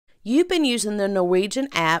You've been using the Norwegian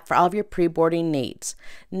app for all of your pre-boarding needs.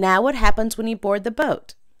 Now what happens when you board the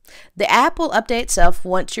boat? The app will update itself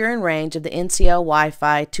once you're in range of the NCL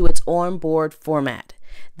Wi-Fi to its onboard format.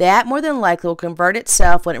 The app more than likely will convert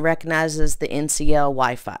itself when it recognizes the NCL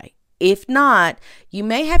Wi-Fi. If not, you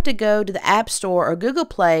may have to go to the App Store or Google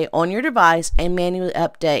Play on your device and manually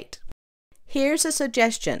update. Here's a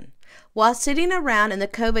suggestion. While sitting around in the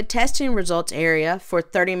COVID testing results area for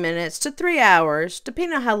 30 minutes to 3 hours,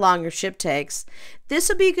 depending on how long your ship takes, this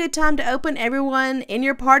will be a good time to open everyone in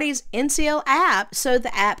your party's NCL app so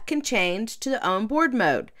the app can change to the onboard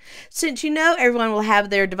mode, since you know everyone will have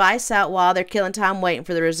their device out while they're killing time waiting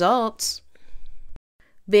for the results.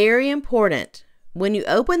 Very important. When you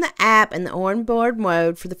open the app in the onboard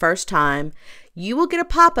mode for the first time, you will get a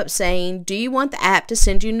pop-up saying, "Do you want the app to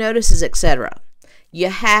send you notices, etc.?" You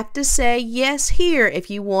have to say yes here if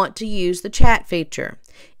you want to use the chat feature.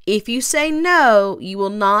 If you say no, you will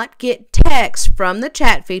not get text from the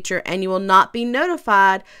chat feature and you will not be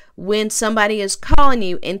notified when somebody is calling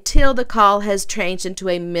you until the call has changed into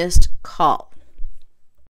a missed call.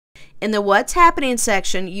 In the What's Happening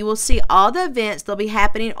section, you will see all the events that will be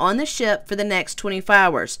happening on the ship for the next 24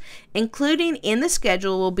 hours. Including in the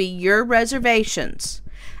schedule will be your reservations,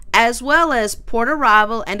 as well as port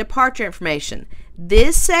arrival and departure information.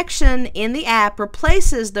 This section in the app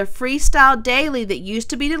replaces the freestyle daily that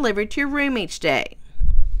used to be delivered to your room each day.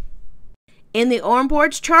 In the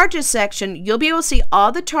Onboard's charges section, you'll be able to see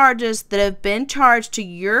all the charges that have been charged to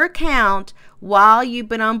your account while you've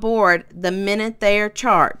been on board the minute they are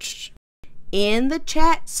charged. In the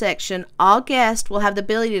chat section, all guests will have the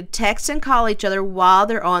ability to text and call each other while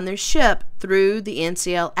they're on their ship through the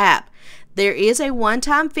NCL app. There is a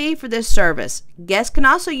one-time fee for this service. Guests can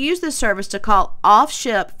also use this service to call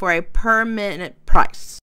off-ship for a per-minute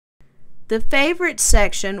price. The favorites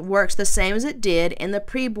section works the same as it did in the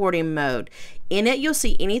pre-boarding mode. In it, you'll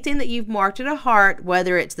see anything that you've marked at a heart,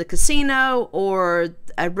 whether it's the casino or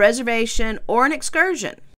a reservation or an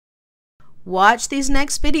excursion. Watch these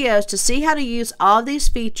next videos to see how to use all these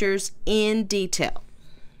features in detail.